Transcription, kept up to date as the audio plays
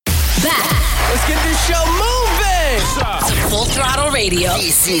back. Let's get this show moving. Full Throttle Radio.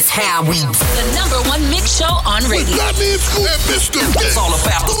 This is how we do. The #1 mix show on radio. That means Mr. It's all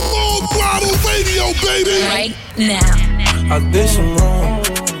about the Full Throttle Radio, baby. Right now. I did some wrong,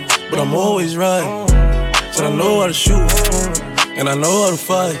 but I'm always right. Said I know how to shoot, and I know how to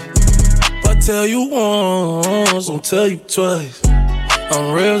fight. If I tell you once, I'll tell you twice.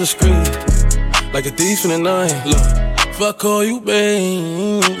 I'm real discreet, like a thief in the night. Look, if I call you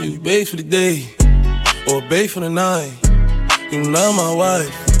babe, you babe for the day, or babe for the night. You not my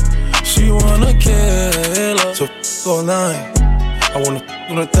wife. She wanna kill her, so f*** all night. I wanna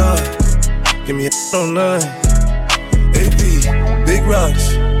f*** on the thigh. Give me a all night. AP, big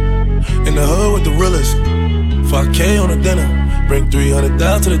rocks, in the hood with the realest. 5K on the dinner, bring 300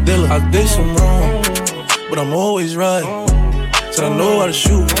 down to the dealer. I did some wrong, but I'm always right. Said I know how to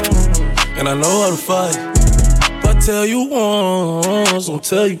shoot, and I know how to fight. If I tell you once, I'll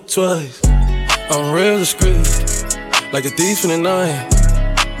tell you twice. I'm real discreet, like a thief in the night.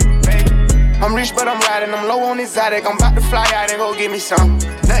 I'm rich, but I'm riding. I'm low on exotic. I'm about to fly out and go get me some.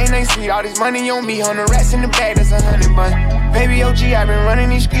 Nothing ain't sweet. All this money on me. 100 rats in the bag. That's 100 bun. Baby OG, I been running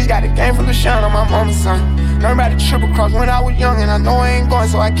these streets. Got a game full of shine on my mama's son. Learned about the triple cross when I was young, and I know I ain't going,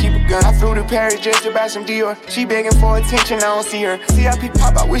 so I keep a gun. I flew to Paris just to buy some Dior. She begging for attention. I don't see her. CIP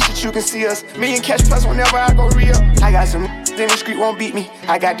pop. I wish that you can see us. Million cash plus whenever I go real. I got some in the street won't beat me.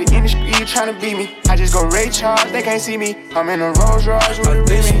 I got the industry trying to beat me. I just go Ray Charles. They can't see me. I'm in a Rolls Royce with a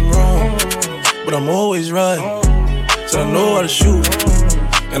did some Remy. wrong, but I'm always right. Said I know how to shoot,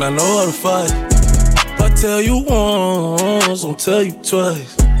 and I know how to fight. If I tell you once, I'll tell you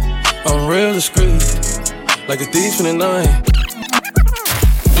twice. I'm real discreet, like a thief in the night.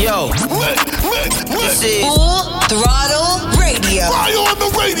 Yo, this is Full Throttle Radio. Fire on the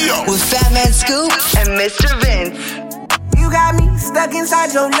radio. With Fatman Scoop and Mr. Vince. You got me stuck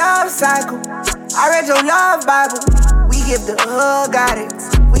inside your love cycle. I read your love Bible. We give the hood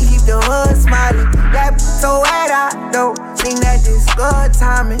guidance. We keep the hood smiling. That so wet, I don't think that this good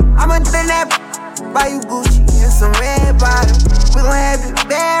timing. I'ma do that, buy you Gucci and some red bottoms. We gon' have the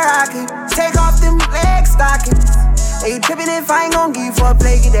bear rockin'. Take off them leg stockings. Hey, you trippin' if I ain't gon' give you for a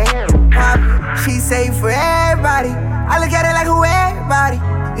play, get the hair poppin'. She say for everybody. I look at it like who everybody.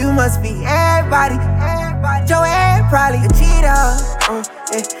 You must be everybody. Your head probably a cheater.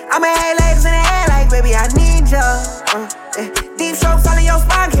 Yeah. I'ma have legs in the air like, baby, I need ya. Yeah. Deep strokes all in your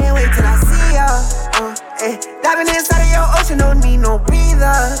spine, can't wait till I see ya. Yeah. Diving inside of your ocean, don't need no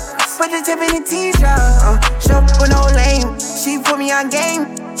breather. Put the tip in the t-shirt. She up with no lame. She put me on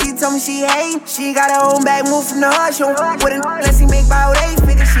game. She told me she hate. She got her own bag, move from the hush. She with an unless he make about 8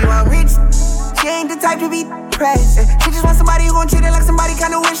 figures. She want rich. She ain't the type to be depressed. She just want somebody who gon' treat her like somebody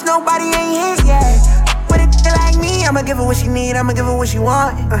kinda wish nobody ain't hit yet. With a like me, I'ma give her what she need, I'ma give her what she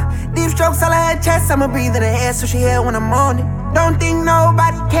want. Deep strokes all in her chest, I'ma breathe in her air so she hear when I'm on it. Don't think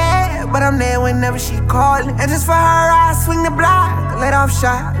nobody care, but I'm there whenever she callin'. And just for her, I swing the block, let off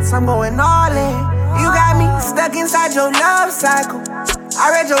shots, I'm going all in. You got me stuck inside your love cycle.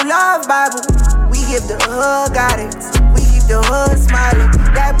 I read your love Bible. We give the hood guidance. We keep the hood smiling.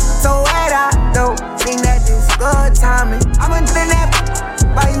 That so wet, I don't think that this good timing. I'ma do that,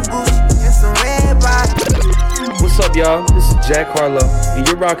 buy you Gucci and some red bottoms. What's up, y'all? This is Jack Harlow, and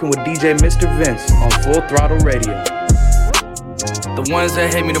you're rocking with DJ Mr. Vince on Full Throttle Radio. The ones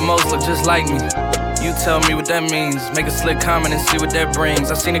that hate me the most look just like me. You tell me what that means. Make a slick comment and see what that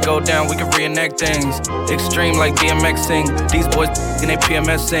brings. I seen it go down, we can reenact things. Extreme like BMXing. These boys and they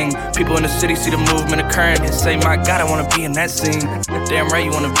PMSing. People in the city see the movement occurring and say, my God, I wanna be in that scene. Damn right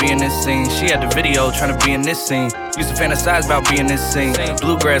you wanna be in this scene. She had the video trying to be in this scene. Used to fantasize about being this scene.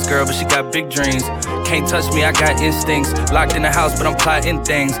 Bluegrass girl, but she got big dreams. Can't touch me, I got instincts. Locked in the house, but I'm plotting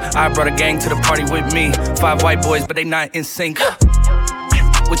things. I brought a gang to the party with me. 5 white boys, but they not in sync.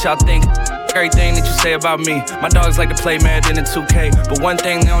 What y'all think? Everything that you say about me. My dogs like to play Madden in 2K, but one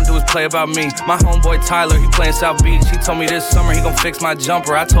thing they don't do is play about me. My homeboy Tyler, he playing South Beach. He told me this summer he gon' fix my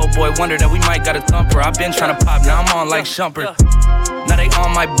jumper. I told Boy Wonder that we might got a thumper. I been tryna pop, now I'm on like Shumpert. Now they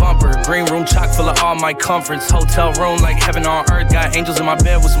on my bumper. Green room chock full of all my comforts. Hotel room like heaven on earth. Got angels in my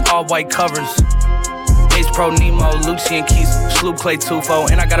bed with some all white covers. Ace Pro Nemo, Lucian Keys, Sloop Clay Tufo,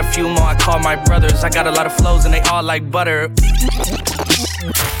 and I got a few more I call my brothers. I got a lot of flows and they all like butter.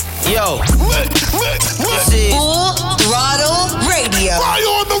 Yo, this is Full Throttle Radio. Fire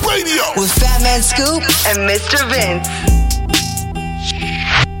on the radio. With Fatman Scoop and Mr. Vince.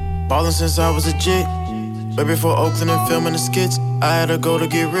 Ballin' since I was a jit. Way before Oakland and filming the skits, I had to go to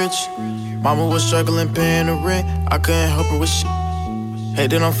get rich. Mama was struggling paying the rent, I couldn't help her with shit. Hey,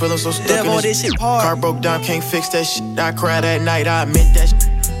 then I'm feeling so stuck in this shit. Car broke down, can't fix that shit. I cried at night, I admit that shit.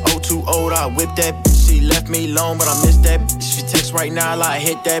 02 told her I whipped that bitch. She left me alone, but I missed that bitch. She text right now, like I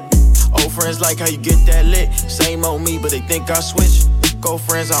hit that bitch. Old friends like how you get that lit. Same old me, but they think I switched. Go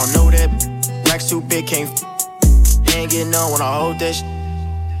friends, I don't know that bitch. Racks too big, can't ain't getting on when I hold that shit.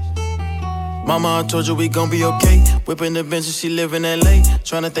 Mama, I told you we gon' be okay. Whipping the bench and she live in LA.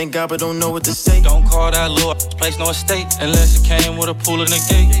 Tryna thank God but don't know what to say. Don't call that little place no estate unless it came with a pool in the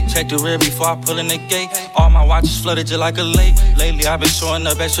gate. Check the rear before I pull in the gate. All my watches flooded just like a lake. Lately I've been showing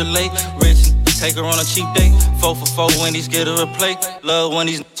up extra late. Rich and take her on a cheap date. 4 for 4 Wendy's, get her a plate. Love when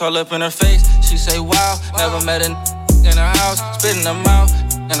these all up in her face. She say wow, never met a in her house. Spitting them out,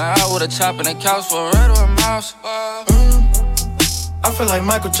 and her out with a chop in the couch for a rat or a mouse. I feel like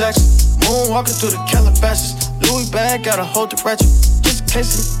Michael Jackson, moonwalking through the Calabasas. Louis bag, gotta hold the ratchet, just in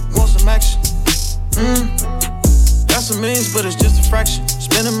case he wants some action. Got some millions, but it's just a fraction.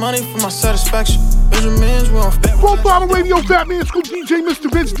 Spending money for my satisfaction. Benjamins, we on fat. Full Throttle Radio, Fatman Scoop, DJ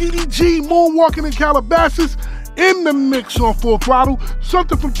Mr. Vince, DDG, moonwalking in Calabasas. In the mix on Full Throttle.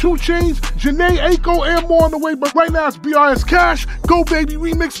 Something from 2 Chainz, Janae Aiko, and more on the way. But right now it's BRS Kash, Go Baby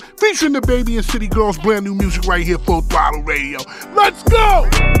Remix, featuring the Baby and City Girls. Brand new music right here, Full Throttle Radio. Let's go!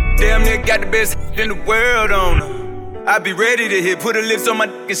 Damn nigga got the best in the world on her. I be ready to hit, put her lips on my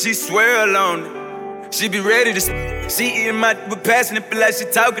dick and she swear alone. She be ready to she eating my dick with passion, it feel like she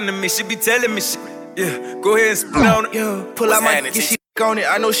talking to me. She be telling me shit. Yeah, go ahead and spit on it. Yeah, pull out my dick and she on it.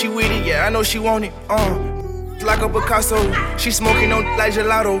 I know she with it, yeah, I know she want it. Like a Picasso, she smoking on like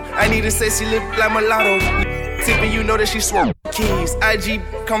gelato. I need a sexy lip like mulatto. Tipping, you know that she swore keys. IG,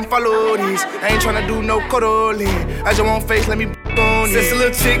 come follow these. I ain't tryna do no cuddling. I just want face, let me on it. Sexy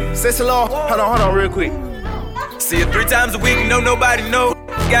little chick, sexy law. Hold on real quick. See her 3 times a week and don't nobody know.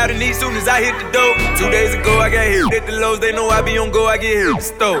 Got a need soon as I hit the door. 2 days ago I got here. Hit the lows, they know I be on go, I get here.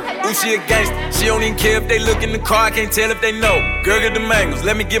 Stove. Ooh, she a gangster. She don't even care if they look in the car, I can't tell if they know. Girl, get the mangoes,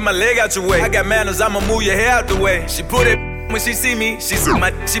 let me get my leg out your way. I got manners, I'ma move your hair out the way. She put it when she see me, she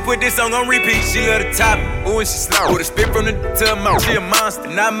put this song on repeat. She love to top me, ooh, and she slow. Put a spit from the to her mouth. She a monster,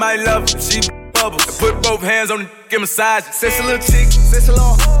 and I might love her. She bubbles. I put both hands on the dick and massage it. Sexy little chick, sexy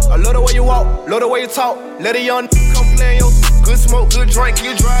law. I love the way you walk, love the way you talk. Let a young come play in your good smoke, good drink,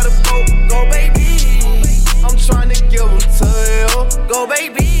 you drive the boat. Go baby, I'm trying to give them to you. Go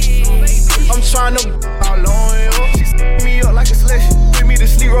baby, I'm trying to all on you. She me up like a selection. Give me the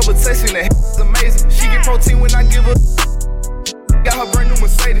sleep rubber testing, that is amazing. She get protein when I give her. Got her brand new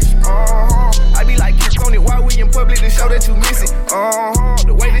Mercedes. I be like, kick on it while we in public to show that you miss it.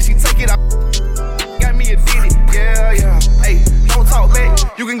 The way that she take it, I got me addicted. Yeah. Hey, don't talk back.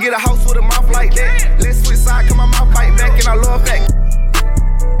 You can get a house with a mouth like that. Let's switch side, come my mouth fight back, and I love that.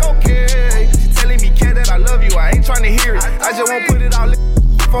 Okay, she telling me, cat, that I love you. I ain't trying to hear it. I just won't put it all in.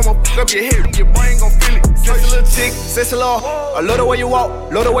 I'ma fuck up your head, your brain gon' feel it. Sexy little chick, sexy law. I love the way you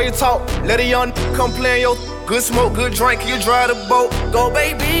walk, love the way you talk. Let a young come play in your good smoke, good drink, you drive the boat. Go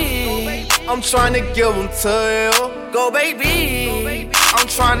baby, I'm trying to give them to you. Go baby, I'm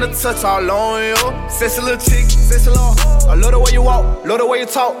trying to touch all on you. Sexy little chick, sexy law. I love the way you walk, love the way you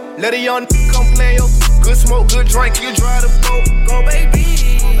talk. Let a young come play in your good smoke, good drink, you drive the boat. Go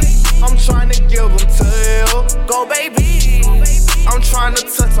baby, I'm trying to give them to you. Go baby, I'm trying to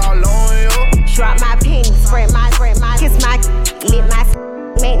touch all on you. Drop my penny, spread my, kiss my, lit my,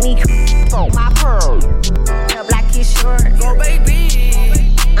 make me fuck my pearl. Up like it's short. Go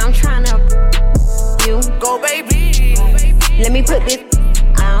baby, I'm trying to you. Go baby, let me put this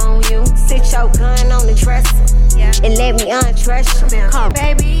on you. Sit your gun on the dresser, yeah, and let me undress you. Come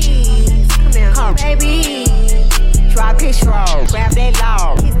baby, come here, come baby. Drop his roll, grab that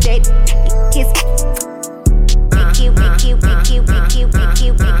law, kiss that, kiss.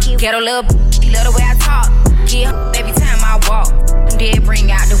 Ghetto little love the way I talk. Get every time I walk. Them dead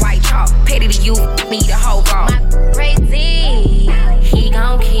bring out the white chalk. Petty to you, me the whole raw. My crazy, he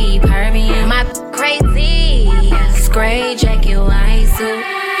gon' keep hurting. My crazy, gray jacket, white suit.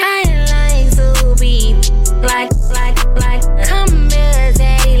 I like to be like. Come here,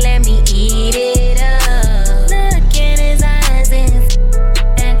 daddy, let me eat it up. Look in his eyes and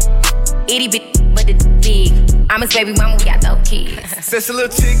itty bit, but it's big. I'm his baby mama, we got no kids. Sexy little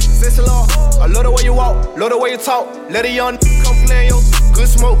chick, sexy law. I love the way you walk, love the way you talk. Let a young come play in your good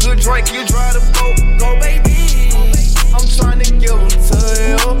smoke, good drink, you drive the boat. Go baby, I'm trying to give them to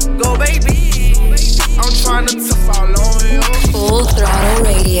you. Go baby, I'm trying to touch all on you. Full Throttle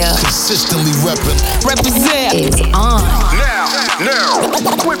Radio. Consistently represent is on. Now.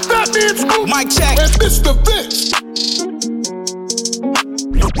 With Fatman Scoop, Mic check, and Mr. Vince.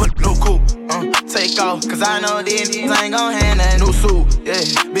 No cool, take off, cause I know these ain't gon' hand that new suit.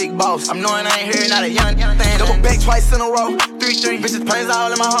 Yeah, big boss. I'm knowing I ain't here, not a young thing. Double back twice in a row. 3-3, bitches planes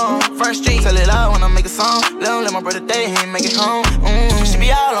all in my home. First street, tell it out when I make a song. Let my brother day, he ain't make it home. She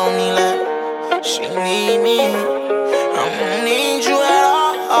be all on me like she need me. I don't need you at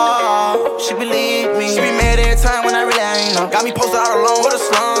all. She believe me. She be mad every time when I really ain't know. Got me posted out alone where the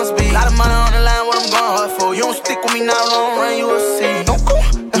slums be. Lot of money on the line, what I'm going hard for. You don't stick with me now, long run, you will see. Don't go,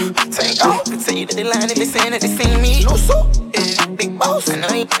 take off. They tell you that they lying if they saying that they seen me. No so, yeah, big boss. And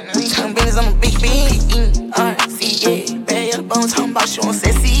I ain't talking business, I'm a big bean. R-C-A, bad yellow bones, talking about she on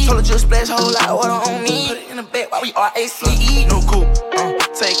sexy. Told her just splash a whole lot of water on me. Put it in the bed while we R-A-C-E. No coupe,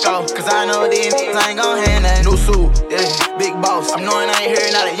 take off, cause I know these ain't gon' hand that new suit. Yeah, big boss. I'm knowing I ain't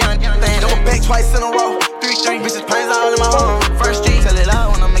here, not a young thing. Double back twice in a row. 3-3, bitches planes all in my home. First street, tell it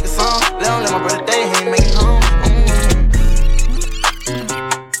out when I make a song. Let my brother day, he ain't make it home.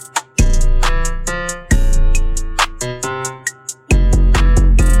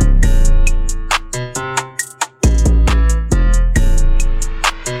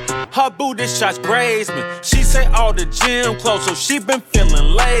 Her booty shots graze me. She say all the gym closed, so she been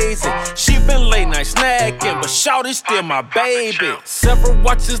feeling lazy. She been late night snacking, but shawty's still my baby. Several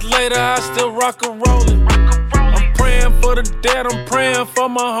watches later, I still rock and rollin'. I'm praying for the dead, I'm praying for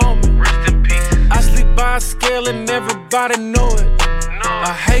my homie. I sleep by a scale and everybody know it.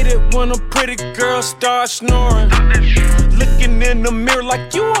 I hate it when a pretty girl starts snoring. Looking in the mirror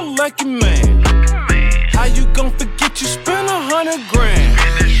like you a lucky man. How you gon' forget you spent 100 grand?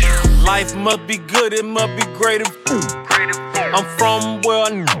 Life must be good, it must be great if I'm from where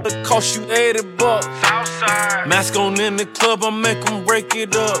it cost you $80. Mask on in the club, I make him break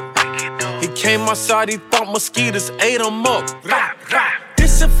it up. He came outside, he thought mosquitoes ate him up.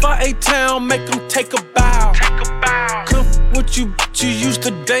 This if I A-Town, make him take a bow. Come with you, you used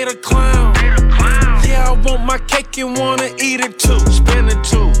to date a clown. Yeah, I want my cake and wanna eat it too. Spend it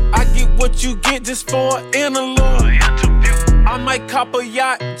too. I get what you get just for an interlude. I might cop a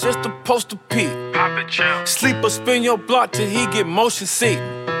yacht just to post a pic. Sleep or spin your block till he get motion sick.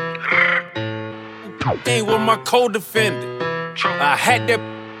 Ain't with my co-defendant. I had that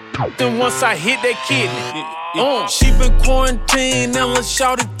then once I hit that kidney. She been quarantined and let's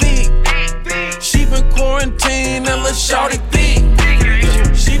shout it thick. She been quarantined and let's shout it thick.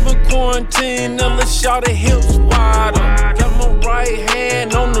 She been quarantined and let's shout it hips wider. Got my right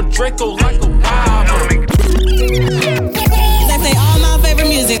hand on the Draco like a wild. Play all my favorite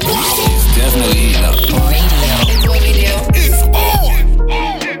music. It's definitely heating up. Radio. It's on.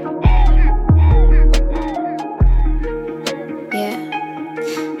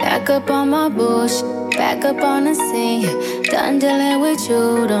 Yeah. Back up on my bush, back up on the scene. Done dealing with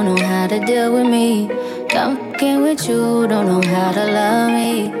you, don't know how to deal with me. Done fucking with you, don't know how to love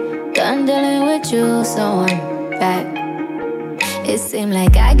me. Done dealing with you, so I'm back. It seemed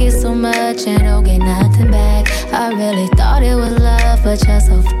like I get so much and don't get nothing back. I really thought it was love, but you're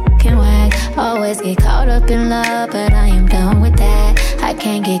so fucking whack. Always get caught up in love, but I am done with that. I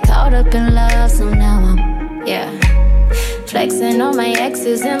can't get caught up in love, so now I'm, flexing on my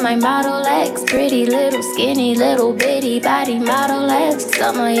exes and my Model X. Pretty little, skinny, little bitty body Model X.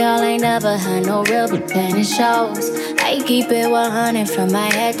 Some of y'all ain't never had no real, but then it shows. I keep it 100 from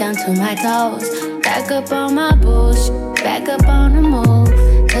my head down to my toes. Back up on my bullshit, back up on the move.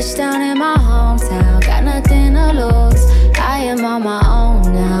 Touchdown in my hometown, got nothing to lose. I am on my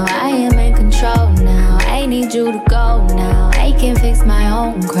own now, I am in control now. I need you to go now, I can fix my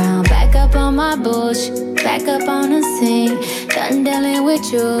own crown. Back up on my bullshit, back up on the scene. Done dealing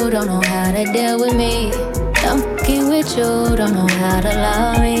with you, don't know how to deal with me. Done fucking with you, don't know how to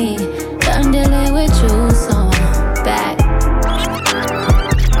love me. Done dealing with you, so I'm back.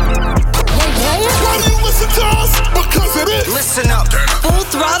 Listen to us because it is. Listen up. Full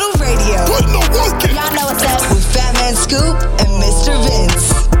Throttle Radio. Put no work in. Y'all know what's up with Fatman Scoop and Mr. Vince.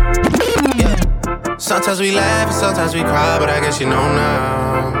 Yeah. Sometimes we laugh and sometimes we cry, but I guess you know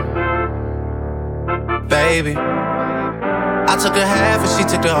now. Baby, I took a half and she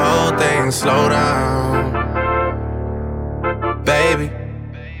took the whole thing. Slow down. Baby,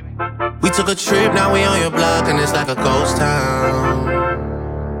 we took a trip, now we on your block and it's like a ghost town.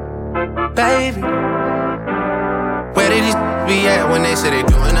 Baby, where did these be at when they say they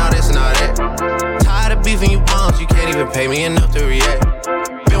doing all this and all that? Tired of beefing you bums, you can't even pay me enough to react.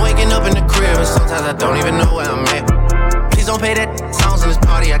 Been waking up in the crib and sometimes I don't even know where I'm at. Please don't pay that songs in this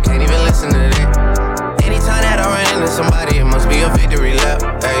party, I can't even listen to that. Anytime that I run into somebody, it must be a victory lap.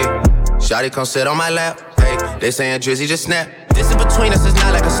 Hey, shawty come sit on my lap. Hey, they saying Drizzy just snap. This in between us is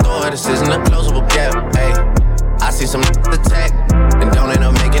not like a store, this isn't a closable gap. Hey, I see some attack and don't end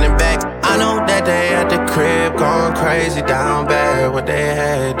up making it back. I know that they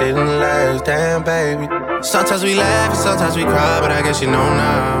Sometimes we laugh and sometimes we cry, but I guess you know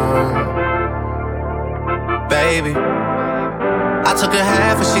now. Baby, I took a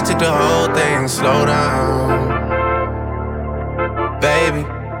half and she took the whole thing. Slow down. Baby,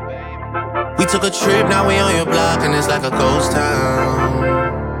 we took a trip, now we on your block and it's like a ghost town.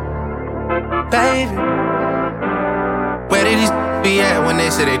 Baby, where did these be at when they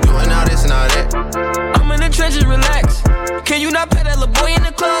say they doing all this and all that? I'm in the trenches, relax. Can you not pet that little boy in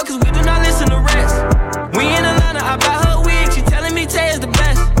the club? Cause we do not listen to rest. We in Atlanta, I buy her wig. She telling me Tay is the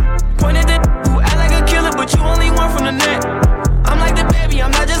best. Pointed at who act like a killer, but you only one from the net. I'm like the baby,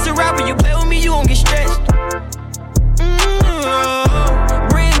 I'm not just a rapper. You play with me, you gon' get stretched.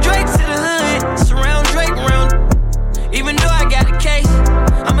 Bring Drake to the hood, surround Drake around. Even though I got a case,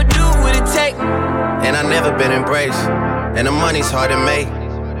 I'ma do what it take. And I never been embraced, and the money's hard to make.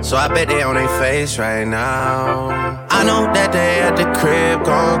 So I bet they on their face right now. I know that they at the crib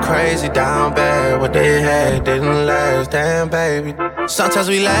going crazy down bad. What they had didn't last, damn baby. Sometimes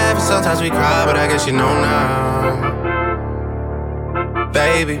we laugh and sometimes we cry, but I guess you know now.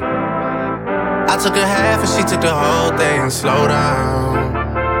 Baby, I took a half and she took the whole thing. Slow down.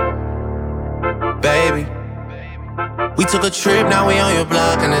 Baby, we took a trip, now we on your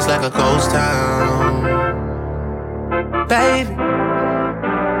block and it's like a ghost town. Baby,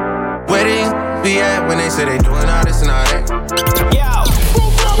 where these be at when they say they doing all this and all that? Yo,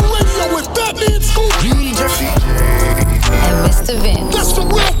 Throttle Radio with Fatman, DJ and Mr. Vince. That's the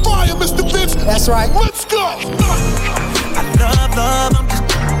real fire, Mr. Vince. That's right. Let's go. I love, I'm just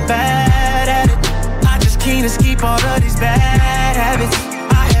bad at it. I just can't escape all of these bad habits.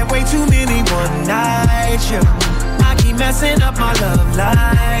 I had way too many one nights, yeah. I keep messing up my love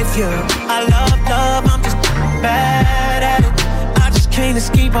life, yeah. I love, I'm just bad at it. Can't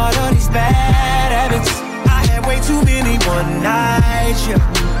escape all of these bad habits. I had way too many one nights, yeah.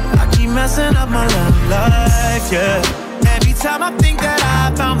 I keep messing up my love life, yeah. Every time I think that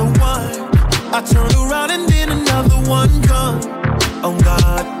I found the one, I turn around and then another one comes. Oh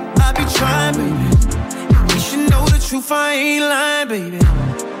God, I be trying, baby. You should know the truth, I ain't lying, baby.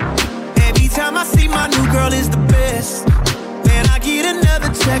 Every time I see my new girl is the best, then I get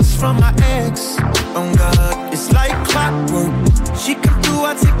another text from my ex. Oh God, it's like clockwork. She come through,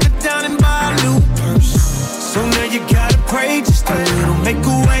 I take her down and buy a new purse. So now you gotta pray just a little, make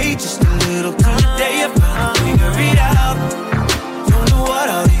a way just a little. Come the day I finally figure it out. Don't know what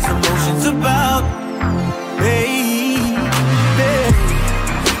all these emotions about, baby.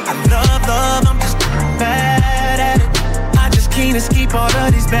 I love, I'm just bad at it. I just can't escape all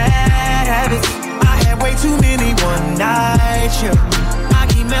of these bad habits. I had way too many one nights, yeah. I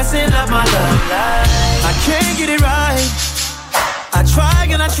keep messing up my love life. I can't get it right. I try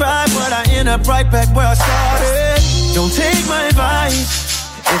and I try, but I end up right back where I started. Don't take my advice.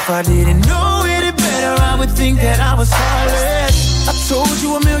 If I didn't know it better, I would think that I was heartless. I told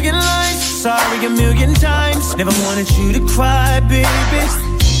you a million lies, sorry a million times. Never wanted you to cry, baby.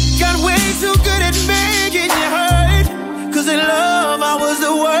 Got way too good at making you hurt. Cause in love I was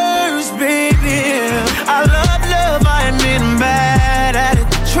the worst, baby. I love, I admit I'm bad at it.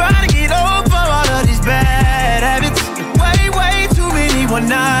 Trying to get over all of these bad habits. Way too many one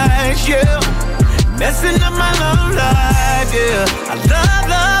nights, yeah. Messing up my love life, yeah. I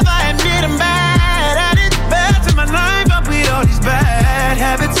love, I admit I'm bad at it. Bad to my life, I with all these bad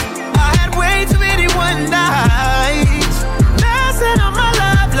habits. I had way too many one nights. Messing up my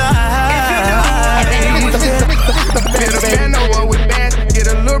love life. Better bend over with bands, get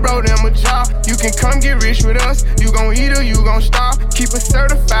a little bro them a job. You can come get rich with us, you gon' eat or you gon' starve. Keep it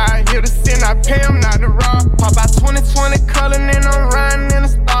certified, here to sin, I pay them not to rob. Pop out 2020 color and I'm riding in the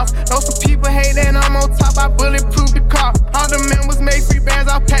stars. Know some people hate that I'm on top, I bulletproof the car. All the members make free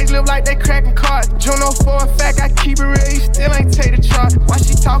bands, all packs live like they cracking cards. Juno for a fact, I keep it real, you still ain't take the charge. Why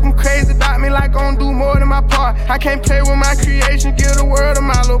she talking crazy about me like gon' do more than my part? I can't play with my creation, give the world to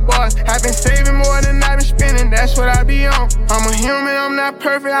my little boys. I've been saving more than I've been spending, that's what I be on. I'm a human, I'm not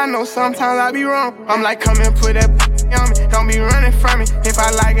perfect, I know sometimes I be wrong. I'm like, come and put that on me, don't be running from me. If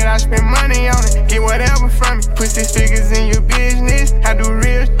I like it, I spend money on it, get whatever from me. Put 6 figures in your business, I do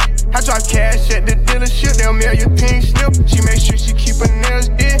real I drop cash at the dealership, they'll mail you pink slip. She make sure she keep her nails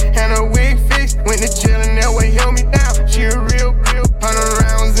did and her wig fixed. Went to jail and that way held me down. She a real 100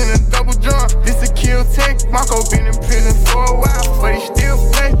 rounds in a double drum. This a kill take. Marco been in prison for a while, but he still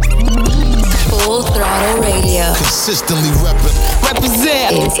play. Full Throttle Radio. Consistently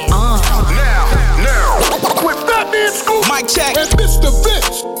represent. It's on. Now. With Fatman Scoop. Mic check. And Mr.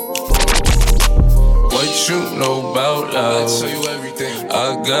 Vince. What you know about love. I tell you everything.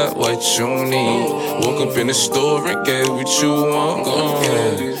 I got what you need. Woke up in the store and get what you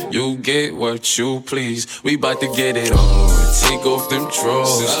want. You get what you please. We bout to get it on. Take off them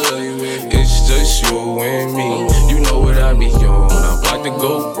drawers. It's just you and me. You know what I be on. I'm about to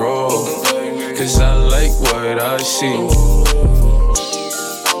go raw. Cause I like what I see.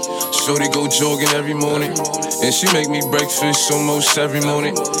 Shorty go jogging every morning, and she make me breakfast almost every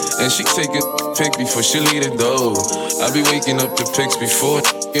morning. And she take a pic before she leave the door. I be waking up the pics before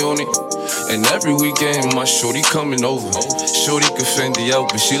on it. And every weekend my shorty coming over. Shorty can Fendi out,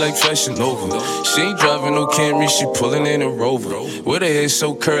 but she like Fashion Nova. She ain't driving no Camry, she pulling in a Rover. With her hair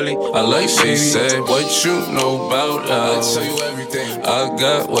so curly, I like she said, what you know about love? I tell you everything. I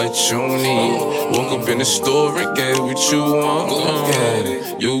got what you need. Woke up in the store and get what you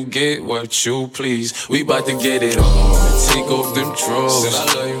want. You get what you please. We bout to get it on. Take off them drawers.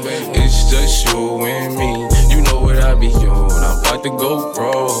 It's just you and me. You know what I be on. I'm about to go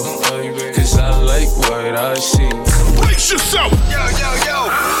raw. Cause I like what I see. Brace yourself. Yo.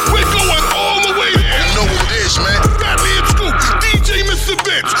 We're going all the way there. You know what it is, man. Fatman Scoop, DJ Mr.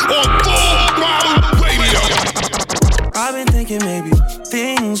 Vince on Full Throttle Radio. I've been thinking maybe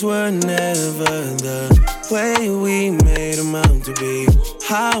things were never the way we made them out to be,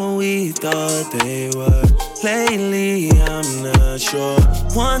 how we thought they were. Lately, I'm not sure.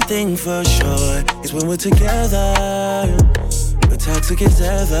 One thing for sure is when we're together, we're toxic as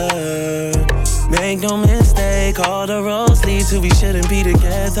ever. Make no mistake, all the roads lead to we shouldn't be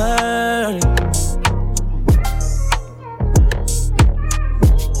together.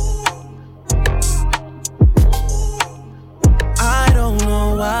 I don't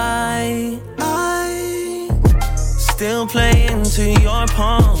know why I still play into your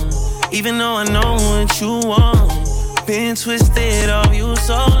palm, even though I know what you want. Been twisted of you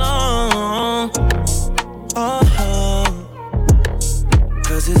so long.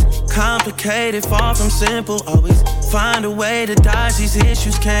 Cause it's complicated, far from simple. Always find a way to dodge these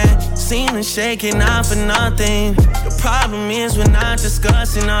issues. Can't seem to shake it, not for nothing. The problem is we're not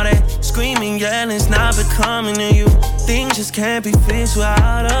discussing all that screaming, yelling's not becoming to you. Things just can't be fixed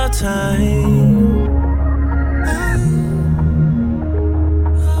without a time.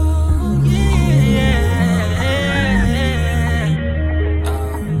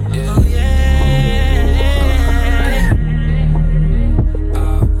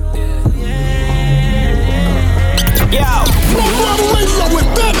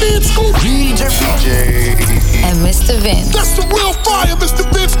 DJ and Mr. Vince. That's the real fire, Mr.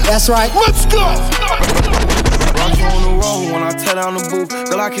 Vince. That's right. Let's go. I'm on the road when I tear down the booth.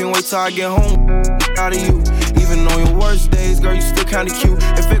 Girl, I can't wait till I get home out of you. Even on your worst days, girl, you still kinda cute.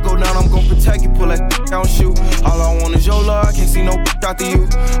 If it go down, I'm gon' protect you, pull that down, shoot. All I want is your love, I can't see no after you.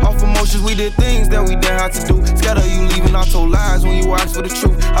 Off emotions, we did things that we didn't have to do. Scared of you leaving, I told lies when you asked for the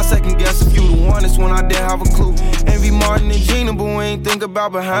truth. I second guess if you the one, it's when I didn't have a clue. Envy Martin and Gina, but we ain't think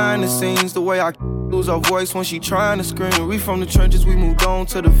about behind the scenes. The way I lose our voice when she trying to scream. We from the trenches, we moved on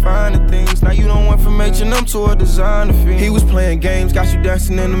to the finer things. Now you don't went from H&M to a designer fiend. He was playing games, got you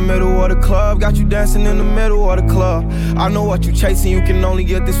dancing in the middle of the club. Got you dancing in the middle of the club. I know what you chasing, you can only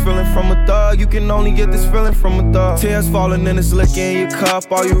get this feeling from a thug. You can only get this feeling from a thug. Tears falling and it's liquor in your cup.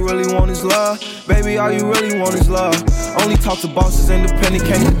 All you really want is love. Baby, all you really want is love. Only talk to bosses independent.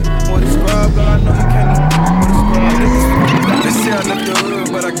 Can't you with a scrub? Girl, I know you can't with a scrub. They say I left the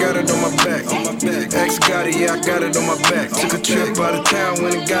hood, but I got it on my back. Ex got it, yeah, I got it on my back. Took a trip out of town,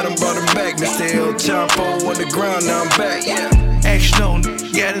 when it got him, brought him back. Mr. El Chapo on the ground, now I'm back, yeah. X no,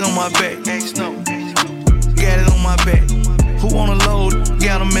 got it on my back. X no, got it on my back. Who wanna load?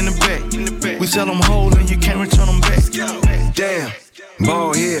 Got them in the back. We sell them whole and you can't return them back. Damn,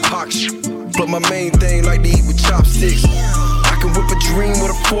 bald head, hawk shit. But my main thing like to eat with chopsticks. I can whip a dream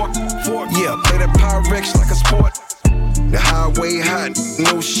with a fork. Yeah, play that Pyrex like a sport. The highway hot,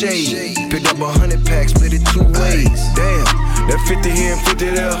 no shade. Picked up 100 packs, split it 2 ways. Damn, that 50 here and 50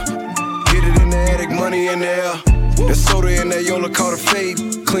 there. Get it in the attic, money in the air. That soda in that Yola caught a fade.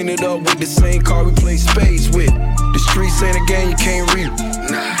 Clean it up with the same car we play spades with. The streets ain't a game you can't read.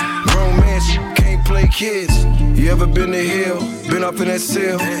 Grown man, can't play kids. You ever been to hell? Been up in that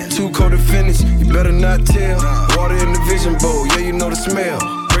cell? 2 co-defendants, you better not tell. Water in the vision bowl, yeah, you know the smell.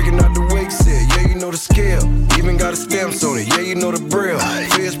 Breaking out the wake set, yeah, you know the scale. Even got a stamps on it, yeah, you know the braille.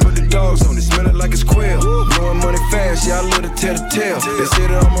 Feds put the dogs on it, smell it like it's quail. Blowing money fast, yeah, I love to tell the tale. They say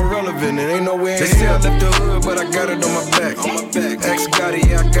that I'm irrelevant, it ain't no way in hell. They say I left the hood, but I got it on my back. Ex got it,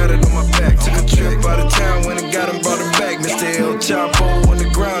 yeah, I got it on my back. Took a trip out of town, when it got him, brought him back. Mr. El Chapo on the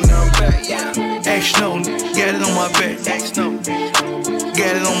ground, now I'm back. X no, got it on my back. X no,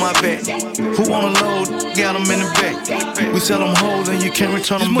 got it on my back. Who wanna load, got them in the back. We sell them hoes and you can't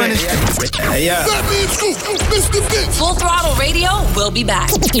return them back. Yeah. Full Throttle Radio will be back.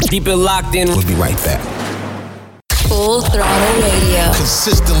 Keep it locked in. We'll be right back. Full Throttle Radio.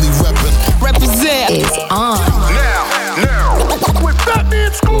 Consistently Represent is on. Now. With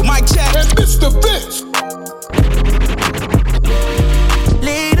Fatman Scoop, Mike Check, and Mr. Vince.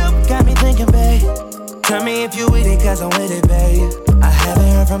 Lead up, got me thinking, babe. Tell me if you with it, cause I'm with it, babe. I haven't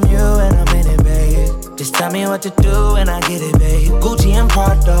heard from you and I'm in it, babe. Just tell me what to do and I get it, babe. Gucci and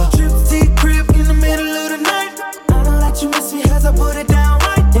Prada. Trip to crib in the middle of the night. I know that you miss me cause I put it down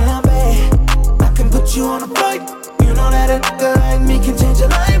right down, babe. I can put you on a flight. You know that a nigga like me can change your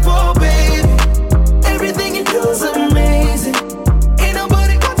life, oh baby. Everything you do is amazing. Ain't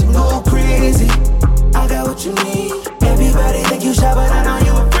nobody got to go crazy. I got what you need. Everybody think you shy, but I know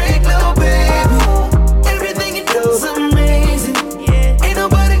you a freak, little baby. Everything you do is amazing. Ain't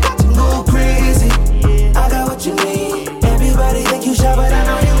nobody got to go crazy. I got what you need. Everybody think you shy, but I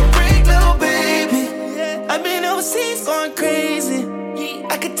know you a freak, little baby. I've been overseas going crazy.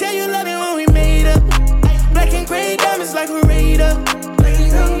 I could tell you love it when we made up. Black and gray diamonds like a radar.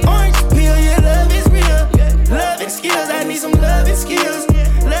 Orange peel, your love is real. Love and skills, I need some love and skills.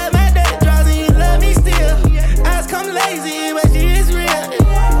 Love my dirty draws and you love me still. Eyes come lazy, but she is real.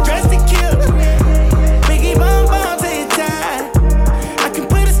 Dressed to kill. Biggie bomb bomb till you're tired. I can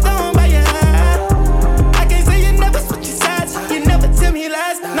put a stone by your eye. I can't say you never switch your sides. You never tell me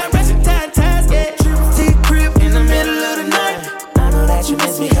lies. Not rushing ties, yeah. Trip crib in the middle of the night. I know that you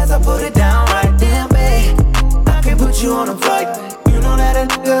miss me cause I put it down right there, babe. I can put you on a flight. You know that a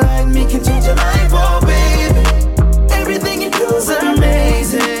nigga like me can change your life, oh baby. Everything you do is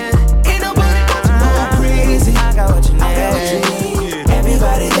amazing. Ain't nobody got to go crazy. I got what you need.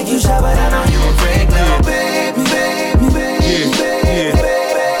 Everybody think you shy, but I know you a freak, little baby, baby, baby,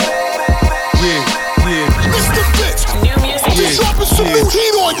 baby, Mr. Vince, New music. just dropping some new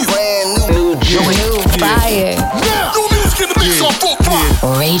heat on you. Brand new Fire. Now, new music in the mix on Full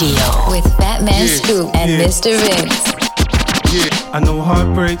Throttle Radio with Fatman Scoop and Mr. Vince. I know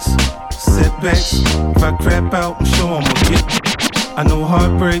heartbreaks, setbacks. If I crap out, I'm sure I'ma get. I know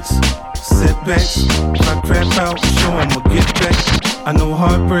heartbreaks, setbacks. If I crap out, I'm sure I'ma get back. I know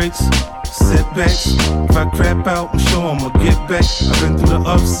heartbreaks, setbacks. If I crap out, I'm sure I'ma get back. I've been through the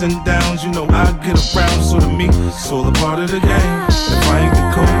ups and downs, you know I get around. So to me, it's all a part of the game. If I ain't the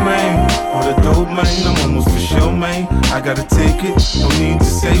cocaine or the dope, man, I'm almost for sure, man. I gotta take it, no need to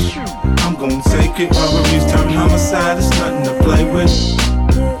say shit. I'm gonna take it. Robberies turn homicide, it's nothing to play with.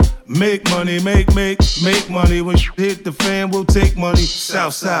 Make money, make money. When shit hit the fan, we'll take money.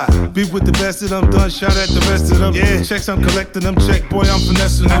 Southside, be with the best of them, done shot at the rest of them. Yeah, checks I'm collecting them, check, boy, I'm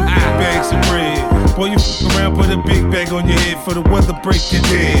finessing them. Big bags of bread. Boy, you f around, put a big bag on your head for the weather, break your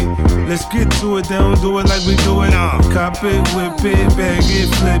dead. Let's get to it, they don't do it like we do it. Cop it, whip it, bag it,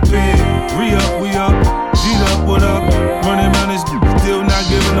 flip it. Re-up, we up, G'd up, what up? Running around this still not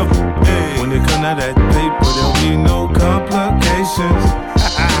giving up. Hey. When they come out that paper, there'll be no complications.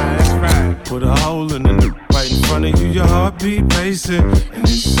 That's right. Put a hole in the right in front of you, your heartbeat pacing, and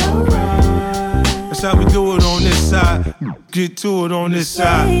it's alright. That's how we do it on this side. Get to it on this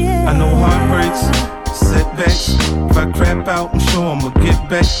side. I know heartbreaks, setbacks. If I crap out, I'm sure I'ma get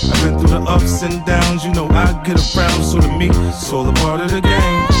back. I've been through the ups and downs, you know I get around. So to me, it's all a part of the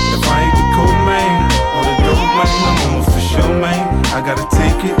game. If I ain't the cocaine or the dope, man, I'm almost for sure, man. I gotta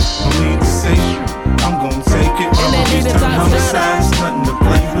take it, no need to say shit. I'm gonna take it. Robberies turn homicide, it's nothing to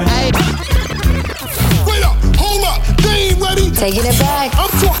play with. Wait up, hold up, they ain't ready. Taking it back. I'm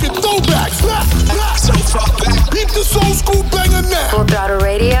talking throwbacks. Beat this old school banger now. Full Throttle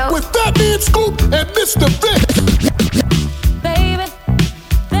Radio with Fatman Scoop and Mr. Vince. Baby,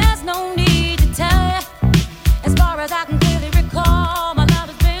 there's no need to tell you. As far as I can clearly recall, my love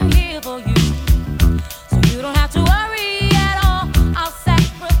has been here for you. So you don't have to worry at all. I'll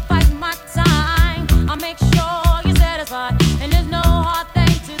sacrifice my time. I'll make sure you're satisfied. And there's no hard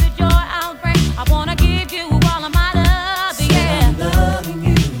thing to the joy I'll bring. I wanna give you all of my love, yeah. I'm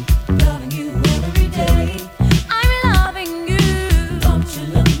loving you every day. I'm loving you. Don't you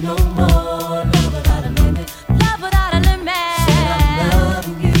look no more. Love without a limit. Love without a limit. Said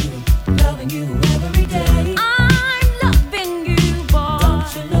I'm loving you every day. I'm loving you, boy. Don't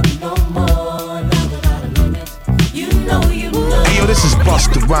you look no more. Love without a limit. You know. Hey, yo, this is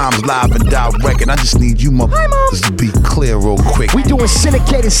Busta Rhymes live and direct, and I just need you motherfuckers to be clear real quick. We doing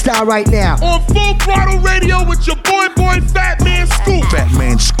syndicated style right now. On Full Throttle Radio with your boy Fatman Scoop.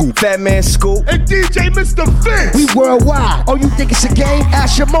 Fatman Scoop. And DJ Mr. Vince. We worldwide. Oh, you think it's a game?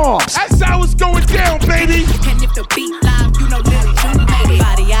 Ask your moms. That's how it's going down, baby. And if the beat live, you know Lil June made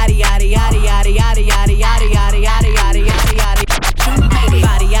Body yaddy yaddy yaddy yaddy yaddy yaddy yaddy yaddy yaddy yaddy yaddy yaddy. Body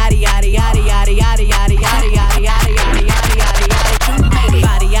yaddy yaddy yaddy yaddy yaddy yaddy yaddy yaddy yaddy yaddy yaddy yaddy. Body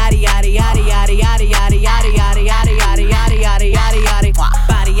yaddy yaddy yaddy yaddy yaddy yaddy yaddy yaddy yaddy yaddy yaddy yaddy yaddy yaddy.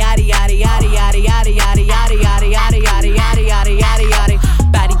 Body yaddy yaddy yaddy yaddy yaddy yaddy yaddy yaddy yaddy yaddy yaddy yaddy yaddy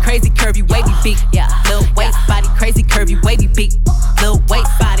yaddy. Body crazy curvy wavy beak, yeah. Lil waist, body crazy curvy wavy beak. Lil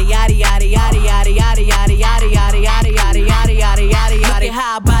waist, body yaddy yaddy yaddy yaddy yaddy yaddy yaddy yaddy yaddy yaddy yaddy yaddy yaddy yaddy. Look at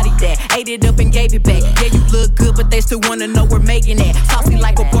how I bodied that, ate it up and gave it back. Yeah, you look good, but they still wanna know we're making it. Saucy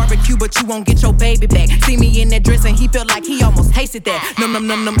like a barbecue, but you won't get your baby back. See me in that dress and he felt like he almost tasted that. Num num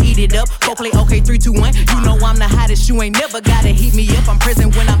num num, eat it up. Go play okay, 3, 2, 1. You know I'm the hottest, you ain't never gotta heat me up. I'm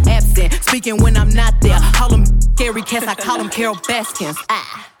present when I'm absent, speaking when I'm not there. Call them scary cats, I call them Carol Baskins.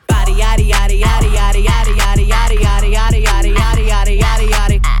 Body yaddy yaddy yaddy yaddy yaddy yaddy yaddy yaddy yaddy yaddy yaddy yaddy yaddy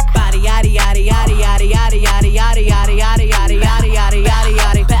yaddy. Body yaddy yaddy yaddy yaddy yaddy yaddy yaddy yaddy yaddy yaddy yaddy yaddy yaddy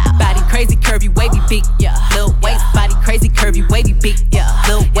yaddy. Body crazy curvy wavy beak, yeah. Lil waist, body crazy curvy wavy beak, yeah.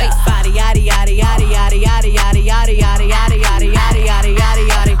 Lil waist, body yaddy yaddy yaddy yaddy yaddy yaddy yaddy yaddy yaddy yaddy yaddy yaddy yaddy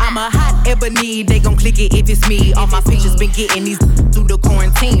yaddy. I'm a hot ebony, they gon' click it if it's me. All my pictures been getting these through the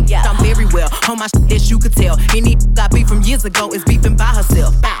quarantine. I'm very well on my shit that you could tell. Any I beef from years ago is beefing by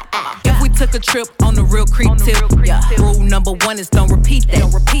herself. If we took a trip on the real creep tip, yeah. Rule number 1 is don't repeat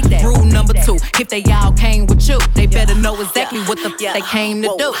that. Rule number 2, if they all came with you, they better know exactly what the they came to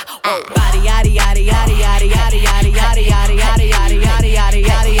do. Body yaddy yaddy yaddy yaddy yaddy yaddy yaddy yaddy yaddy yaddy yaddy yaddy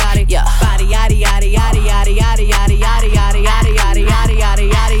yaddy yaddy. Body yaddy yaddy yaddy yaddy yaddy yaddy yaddy yaddy yaddy yaddy yaddy yaddy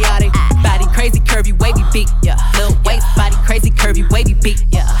yaddy yaddy. Body crazy curvy wavy beak, yeah. Lil waist, body crazy curvy wavy beak,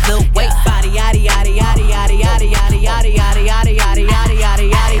 yeah. Lil waist, body yaddy yaddy yaddy yaddy yaddy yaddy yaddy yaddy yaddy yaddy yaddy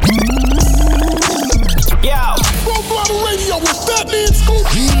yaddy yaddy. Yo, Full Throttle Radio with Fatman, Scoop,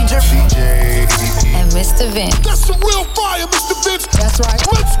 DJ, and Mr. Vince. That's some real fire, Mr. Vince. That's right.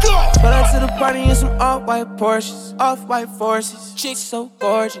 Let's go. Pull up to the party in some off-white Porsches, off-white forces. Chicks so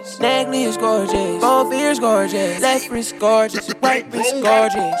gorgeous, Nagley is gorgeous, both ears gorgeous, left wrist gorgeous, right wrist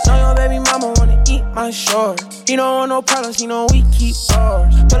gorgeous. Know your baby mama wanna eat my shorts. He don't want no problems, he know we keep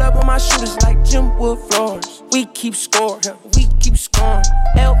bars. Pull up on my shooters like gym wood floors. We keep score, we keep scoring.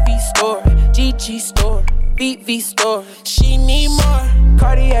 LV store, GG store, VV store. She need more,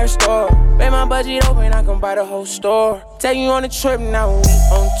 Cartier store. Make my budget open, I can buy the whole store. Take you on a trip now when we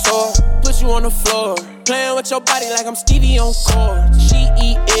on tour. Put you on the floor, playing with your body like I'm Stevie on court. She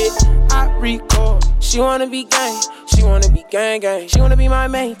eat it, I record. She wanna be gang, she wanna be gang gang. She wanna be my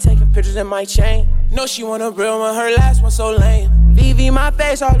main, taking pictures in my chain. No, she want a real one, her last one so lame. VV my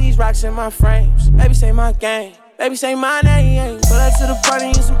face, all these rocks in my frames. Baby say my gang, baby say my name. Pull up to the party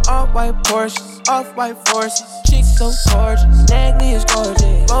in some off-white Porsches, off-white forces. Chicks so gorgeous, Nagley is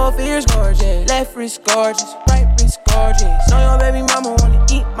gorgeous, both ears gorgeous, left wrist gorgeous, right wrist gorgeous. Know your baby mama wanna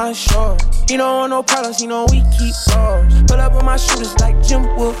eat my shorts. He don't want no problems, he know we keep bars. Pull up on my shooters like gym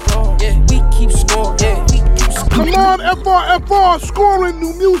wood floor. Yeah, we keep score. Yeah, we keep score. Come on, FR, scoring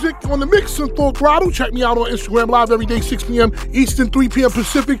new music on the mix on Full Throttle. Check me out on Instagram Live every day, 6 p.m. Eastern, 3 p.m.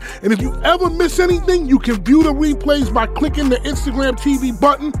 Pacific. And if you ever miss anything, you can view the replays by clicking the Instagram TV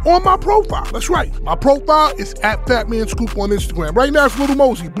button on my profile. That's right. My profile is at Fatman Scoop on Instagram. Right now it's Little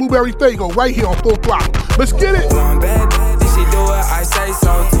Mosey, Blueberry Fago, right here on Full Throttle. Let's get it. One bad bitch, she do what I say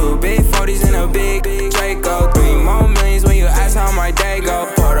so. 2 big 40s in a big Draco. 3 more millions when you ask how my day go.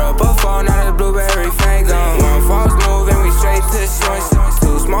 Poured up a phone, now it's Blueberry Fago. 1 false move and we straight to joints.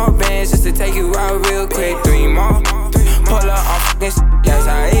 2 small bands just to take you out real quick. 3 more, pull up on fucking shit, that's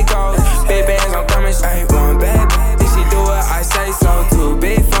how it goes. Big bands, I'm coming straight. One bad bitch, she do what I say so. 2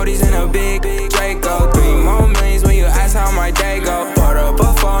 big 40s in a big Draco. 3 more millions when you ask how my day go. Poured up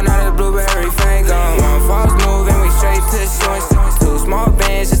a phone, now it's Blueberry Fago. 1 false move and we straight to joints. 2 small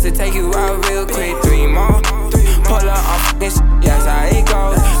bands just to take you out real quick. 3 more, pull up on fucking shit, that's how it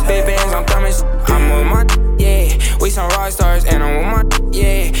goes. Big bands, I'm coming I'm on my yeah. We some rock stars and I'm on my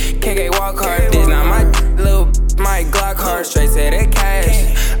yeah. KK walk hard, this not my little my Glock hard, straight to the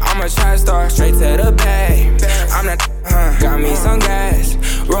cash. I'm a trap star, straight to the bag. I'm not got me some gas,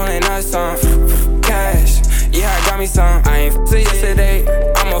 rolling up some cash. Yeah, I got me some. I ain't f***ed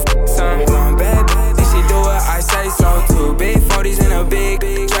yesterday, I'm a some. One bad bitch, she do what I say so. 2 big 40s in a big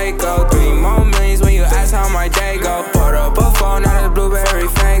Draco. 3 more millions when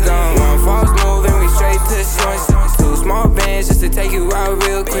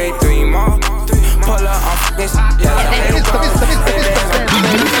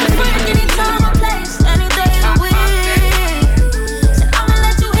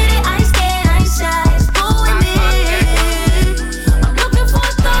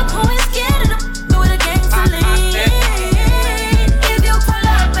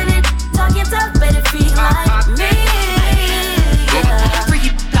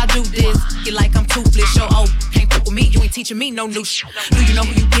teaching me no new shit. Do you know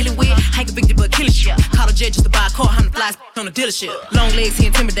who you dealing with? Ain't convicted but killing shit. Call a jet just to buy a car, 100 flies on the dealership. Long legs, he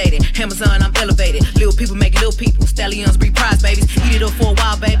intimidated. Amazon, I'm elevated. Little people make little people. Stallions breed prize babies. Eat it up for a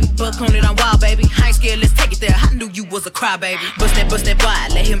while, baby. Buck on it, I'm wild, baby. I ain't scared, let's take it there. I knew you was a cry, baby. Bust that wide.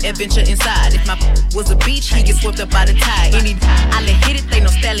 Let him adventure inside. If my was a beach, he get swept up by the tide. Any I let hit it, they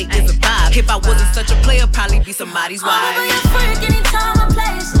know Stally is a vibe. If I wasn't such a player, probably be somebody's wife. I'll be a freak anytime, I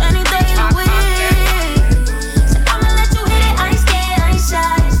place, any day of the week. So I'ma let you hit it. I ain't scared, I ain't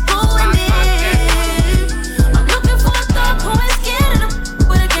shy. Just go with me. I'm looking for a thug who ain't scared of the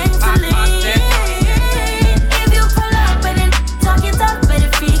with a gang to lean. If you pull up and then talking tough,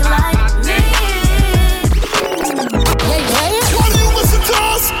 better feel like me. Why do you listen to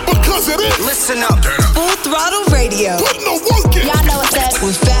us? Because it is. Listen up. Full Throttle Radio. Put no work in. Y'all know what's up.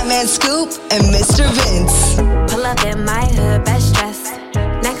 With Fatman Scoop and Mr. Vince. Pull up in my hood, best dressed.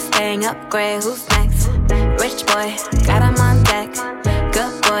 Next thing, upgrade, who's next? Rich boy, got him on deck.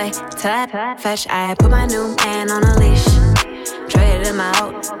 Good boy, tap, fetch. I put my new man on a leash. Traded him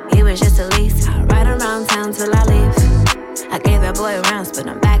out, he was just a lease. I ride around town till I leave. I gave that boy rounds, but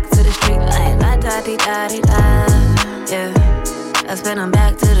I'm back to the street like la da di da di da. Yeah, I spin him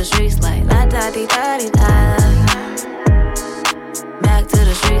back to the streets like la da di da di da. Back to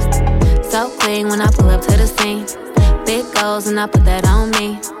the streets. So clean when I pull up to the scene. Big goals and I put that on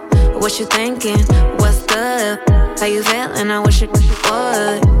me. What you thinking? What's good? How you feeling? I wish you would.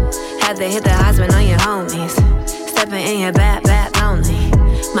 Had to hit the husband on your homies. Stepping in your bad lonely.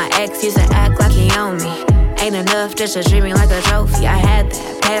 My ex used to act like he owned me. Ain't enough just to treat me like a trophy. I had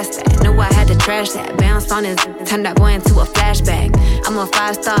that, passed that, knew I had to trash that. Bounced on his, turned that boy into a flashback. I'm a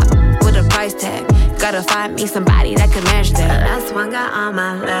 5-star with a price tag. Gotta find me somebody that can match that. Last one got on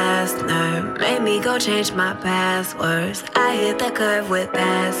my last nerve. Made me go change my passwords. I hit the curve with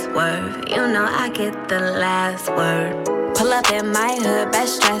password. You know I get the last word. Pull up in my hood,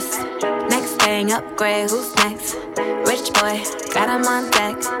 best dressed. Next thing, upgrade, who's next? Rich boy, got him on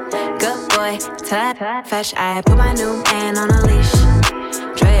deck. Good boy, tap, fetch. I put my new man on a leash.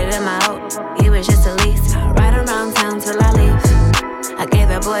 Traded him out, he was just a lease. I ride around town till I leave. I gave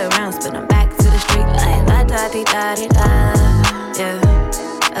that boy rounds, but I'm back to the street like la da di da di da. Yeah,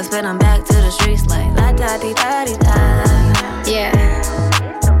 I spin him back to the streets like la da di da di da. Yeah,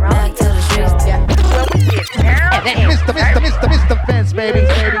 back to the streets. Yeah. Mr. Vince, baby.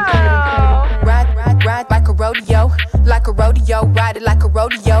 Ride like a rodeo, ride it like a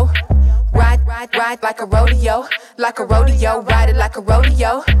rodeo. Ride like a rodeo, ride it like a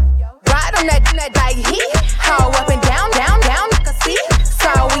rodeo. Ride on that like he, how up and down like a sea. So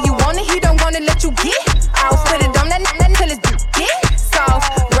when you want it, he don't wanna let you get. I'll put it on that till it's get. So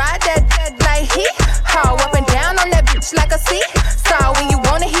ride that like he, how up and down on that bitch like a sea. So when you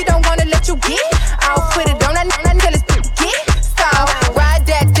want it, he don't wanna let you get. I'll put it on that till it's get. So ride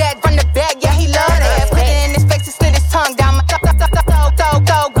that from the back, yeah he love that. Put it in his face and slit his tongue down my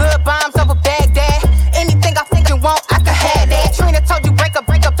so good bombs over Baghdad. Anything I think you want, I can have that. Trina told you break up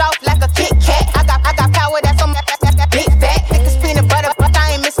off like a Kit Kat. I got power that's on that big fat. Niggas peanut butter, but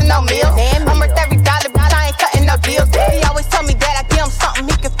I ain't missing no meal. I'm worth every dollar, but I ain't cutting no deals. He always told me that I give him something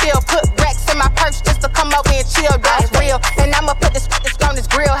he can feel. Put racks in my purse just to come over and chill. That's real. And I'ma put this on this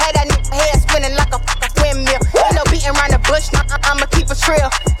grill. Had that nigga head spinning like a windmill. Ain't no beating around the bush, nah, I'ma keep it trill.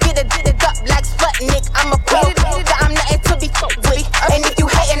 Get it up like Sputnik. I'ma put it. I'm nothing to be fucked with. And if you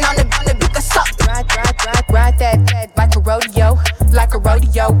hating on the beat, can suck. Ride that like a rodeo,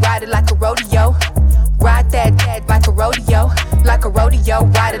 ride it like a rodeo. Ride that like a rodeo,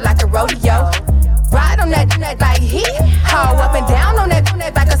 ride it like a rodeo. Ride on that like he, how up and down on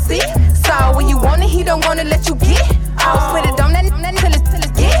that like a sea. So when you want it, he don't wanna let you get. I'll put it on that till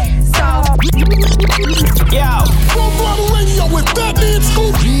it's get. So yo, Full Throttle Radio with Fatman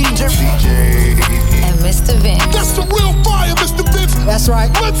Scoop, DJ and Mr. Vince. That's the real fire, Mr. Vince. That's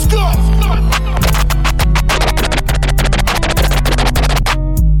right. Let's go.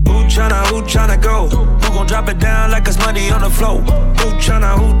 Who tryna go? Who gon' drop it down like it's money on the floor? Who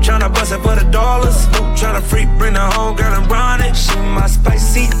tryna bust it for the dollars? Who tryna freak, bring the whole girl and run it? She my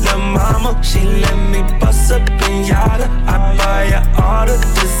spicy little mama. She let me bust up in yada. I buy her all the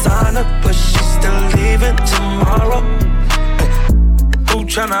designer, but she still leaving tomorrow. Who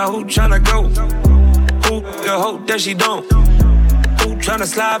tryna go? Who the hope that she don't? Who tryna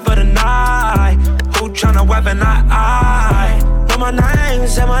slide for the night? Who tryna weapon eye? Know my name,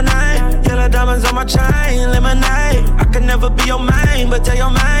 say my name. Yellow diamonds on my chain, lemonade. I can never be your main, but tell your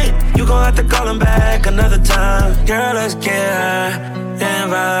main you gon' have to call him back another time. Girl, let's get high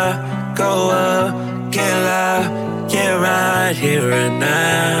and vibe. Go up, get loud, get right here and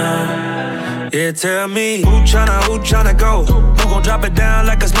now. Yeah, tell me, who tryna go? Who gon' drop it down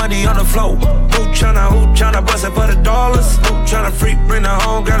like it's money on the floor? Who tryna bust it for the dollars? Who tryna freak, bring her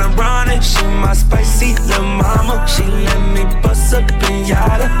home, girl, and run it? She my spicy little mama. She let me bust up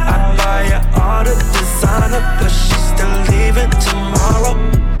pinata. I buy her all the designer, but she still leaving tomorrow.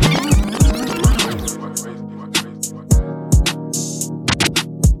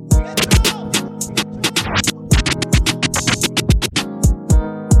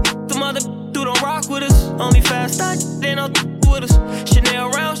 With us, only fast stock, they don't with us. Chanel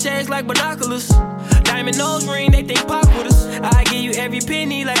round shades like binoculars. Diamond nose ring, they think pop with us. I give you every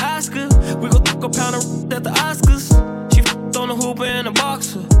penny like Oscar. We gon' a pound of at the Oscars. She on the hooper and a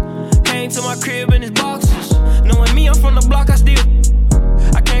boxer. Came to my crib in his boxers. Knowing me, I'm from the block, I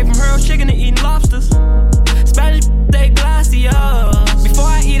came from her chicken and eating lobsters. Spanish, they glassy, Before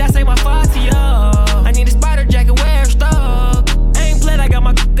I eat, I say my fatty, I need a spider jacket, wear stuck. I ain't played, I got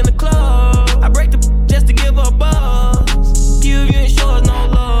my in the club. I break the just to give her a buzz. You ain't sure no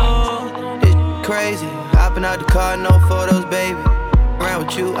love. It's crazy, hopping out the car, no photos, baby. Around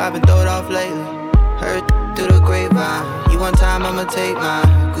with you, I've been throwed off lately. Heard through the grapevine. You one time, I'ma take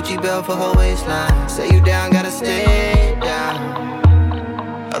mine. Gucci belt for her waistline. Say you down, gotta stay down.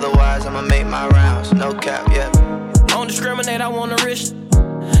 Otherwise, I'ma make my rounds. No cap, yeah. Don't discriminate, I want a wrist.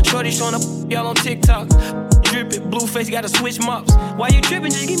 Shorty showing up, y'all on TikTok. Drippin', blue face, gotta switch mops. Why you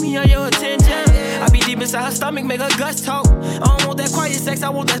trippin'? Just give me all your attention. I be deep inside her stomach, make her guts talk. I don't want that quiet sex, I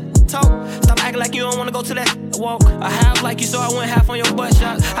want that talk. Stop acting like you don't wanna go to that walk. I have like you, so I went half on your butt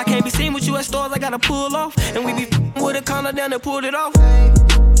shot. I can't be seen with you at stores, I gotta pull off. And we be with a counter down and pulled it off.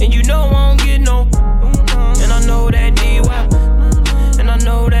 And you know I don't get no. And I know that D-Wap. And I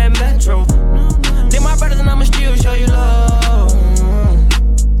know that Metro. They my brothers and I'ma still show you love.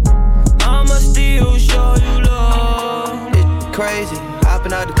 I'ma still show you love. It's crazy,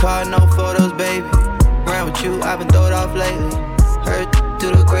 hopping out the car, no photos, baby. Around with you, I've been throwed off lately. Heard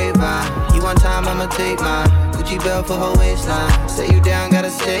through the grapevine. You one time, I'ma take mine. Gucci belt for her waistline. Say you down,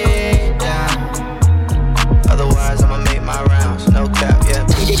 gotta stay down. Otherwise, I'ma make my rounds. No cap, yeah.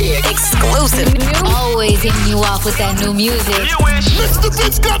 Exclusive. Always hitting you off with that new music. Mr.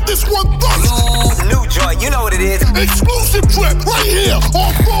 Vince got this one first. New joint, you know what it is. Exclusive trip right here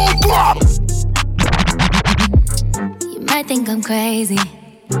on Full Throttle. You might think I'm crazy,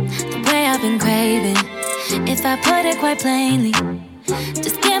 the way I've been craving. If I put it quite plainly,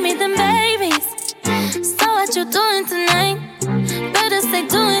 just give me them babies. So what you doing tonight? Better stay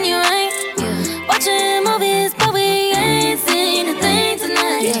doing you right. Watching movies, but we ain't seen a thing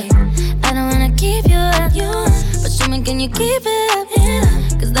tonight. I don't wanna keep you up, but show me, can you keep it up?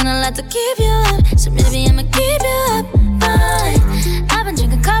 Cause then I'll like to keep you up. So maybe I'ma keep you up. Fine. I've been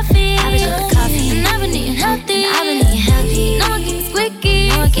drinking coffee, and I've been eating healthy. No one keeps squeaky,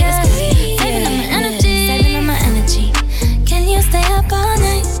 saving up my energy. Can you stay up all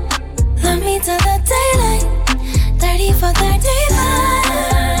night? Love me till the daylight. 30 for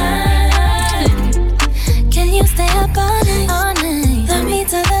 35. Can you stay up all night? Love me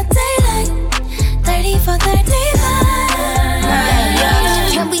till the daylight. 30 for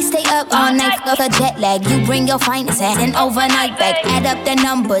 35. Can we stay up all night for the jet lag? You bring your finest and an overnight bag. Add up the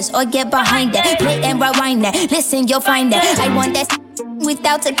numbers or get behind that. Play and rewind that. Listen, you'll find that. I want that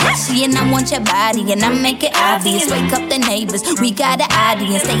without Takashi, and I want your body, and I make it obvious. Wake up the neighbors, we got an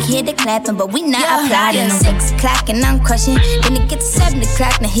audience. They hear the clapping, but we not applauding. 6 o'clock and I'm crushing. Then it gets 7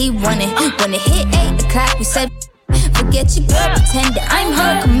 o'clock, now he running. When it hit 8 o'clock, we said forget your girl, pretend that I'm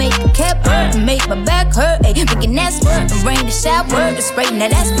her. Can make the cap hurt, can make my back hurt. Ayy, making that squirt and rain the shower, the spray. Now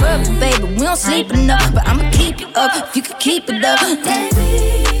that's perfect, baby. We don't sleep enough, but I'ma keep you up if you can keep it up.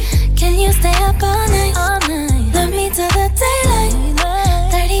 Baby, can you stay up all night? Love me till the daylight.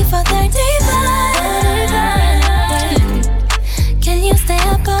 30 for 35. Can you stay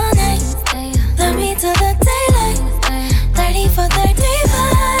up all night? Love me till the daylight. 30 for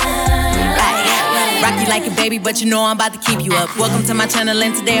 35. Rock you like a baby, but you know I'm about to keep you up. Welcome to my channel,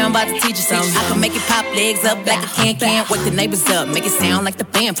 and today I'm about to teach you something. I can make it pop, legs up like a can-can. Wake the neighbors up, make it sound like the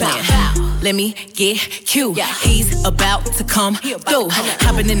band playing. Let me get cute. He's about to come through.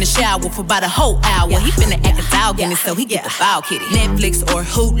 Hopping in the shower for about a whole hour. He finna act a dog in it, so he get the foul kitty. Netflix or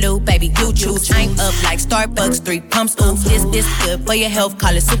Hulu, baby, you choose. I'm up like Starbucks, 3 pumps, ooh. This good for your health,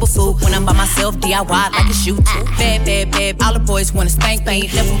 call it superfood. When I'm by myself, DIY like a shoe too. Bad, bad, bad, all the boys wanna spank me.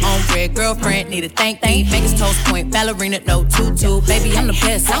 Left him on red, girlfriend, need a thank me. Vegas toast point, ballerina, no tutu. Baby, I'm the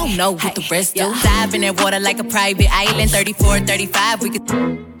best, I don't know what the rest do. Dive in that water like a private island. 34, 35, we could.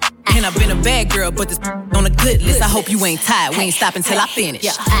 And I've been a bad girl, but this on a good list. I hope you ain't tired, we ain't stopping till I finish.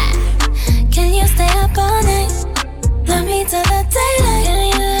 Can you stay up all night? Love me till the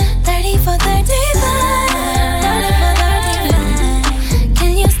daylight. 30 for 35.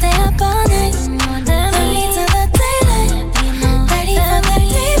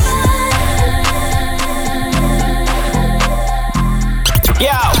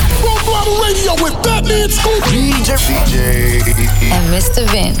 Vince Scoop. DJ. And Mr.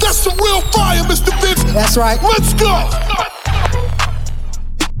 Vince. That's some real fire, Mr. Vince. That's right. Let's go.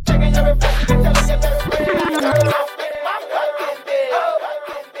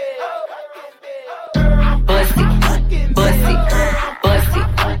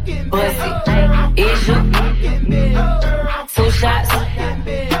 Is you 2 shots?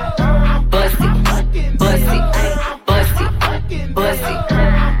 Bust it, bust it, bust it, bust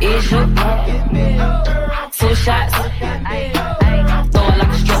it. Is you 2 shots? Throw it like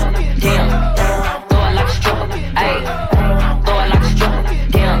a stripper, damn. Throw it like a stripper, ayy. Throw it like a stripper,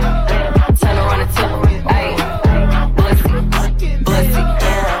 damn. Turn around and tip, ayy. Bust it, bust it,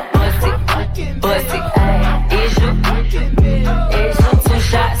 bust it, bust it. Is you 2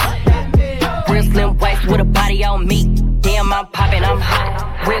 shots? Real slim waist with a body on me. Damn, I'm poppin', I'm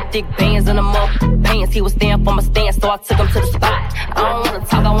hot. Real thick bands in the mug pants. He was stand for my stand, so I took him to the spot. I don't wanna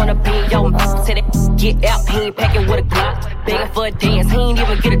talk, I wanna be in your mouth. Say that get out, he ain't packing with a Glock. Begging for a dance, he ain't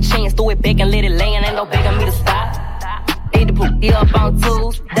even get a chance. Throw it back and let it land, ain't no begging me to stop. Eat the poop, he up on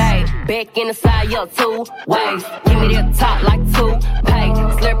Tuesday. Back in the side, yo, 2 ways. Give me that top like 2 pay.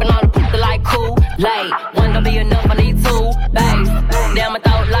 Slurping on the poop like Kool-Aid. One don't be enough, I need 2 bays. Down my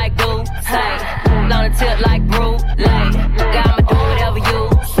throat like glue, say. On the tip like Bruce Lay. Got me do whatever you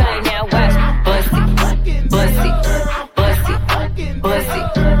say. Now watch, bust it, bust it, bust it, bust it.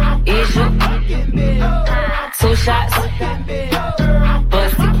 Is you 2 shots?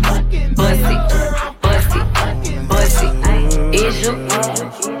 Bust it, bust it, bust it, bust it. Is you?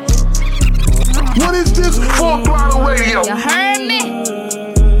 What is this? Full Throttle Radio. You heard me?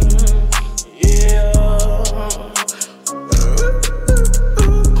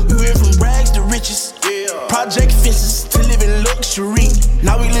 Project fences to live in luxury.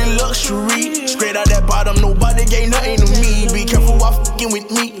 Now we live luxury. Straight out that bottom, nobody gave nothing to me. Be careful while fucking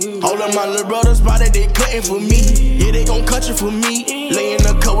with me. All of my little brothers spotted, they cutting for me. Yeah, they gon' cut you for me. Lay in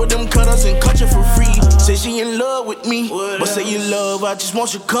the cut with them cutters and cut you for free. Say she in love with me, but say you love, I just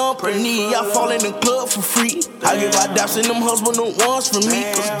want your company. I fall in the club for free. I give out daps and them husband the ones for me.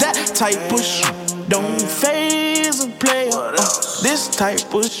 Cause that type of shit don't phase a player. This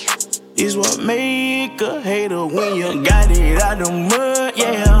type of shit is what make a hater when you got it out the mud,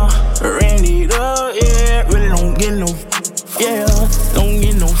 yeah. Ran it up, yeah. Really don't get no, yeah. Don't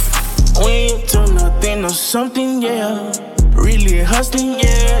get no, when you turn nothing or something, yeah. Really hustling,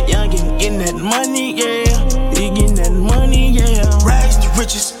 yeah. Youngin' getting that money, yeah. You getting that money, yeah. Rags to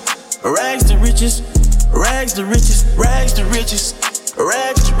riches, rags to riches, rags to riches, rags to riches,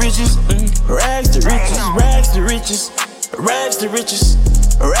 rags to riches, rags to riches, rags to riches, rags to riches.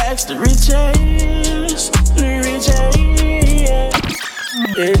 Rags to riches, riches, yeah.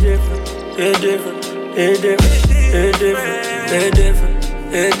 They're different, they're different, they're different, they're different, they're different,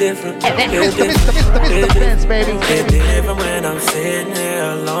 they're different, they're different, baby. It's different when I'm sitting here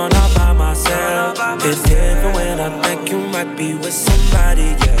alone all by myself. It's different when I think you might be with somebody,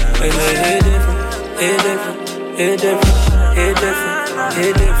 yeah. It's different, it's different, it's different, it's different,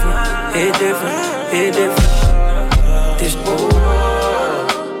 it's different, it's different, it's different. This boy.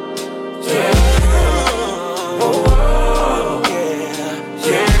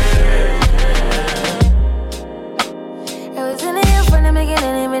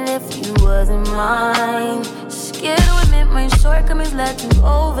 Mine. Scared to admit my shortcomings led to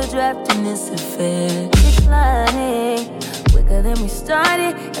overdraft in this affair. Declining quicker than we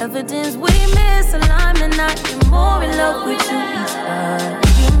started. Evidence we misaligned and I get more in love with you each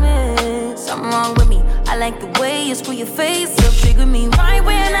argument. Something wrong with me. I like the way you screw your face up, trigger me right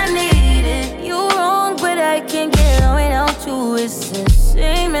when I need it. You wrong, but I can't get on without you. It's a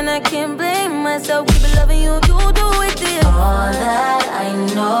shame and I can't blame myself. Keep it loving you, you do it this. All that I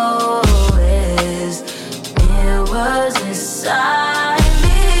know is mirrors inside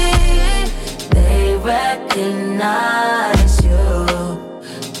me. They recognize you.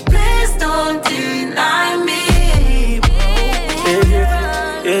 Please don't deny me.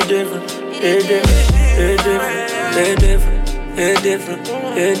 It's different, it's different, it's different, it's different, it's different,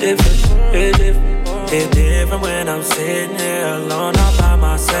 it's different, it's different. It's different when I'm sitting here alone all by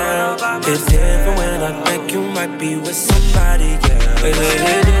myself. It's different when I think you might be with somebody, yeah. It's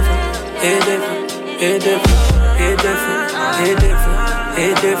different, it's different, it's different, it's different, it's different,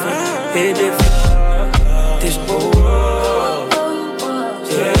 it's different, it's different. This world,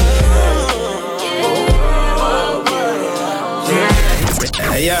 yeah.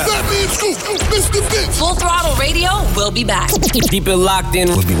 Hey, yeah. Full Throttle Radio will be back. Keep it locked in.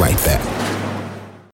 We'll be right back.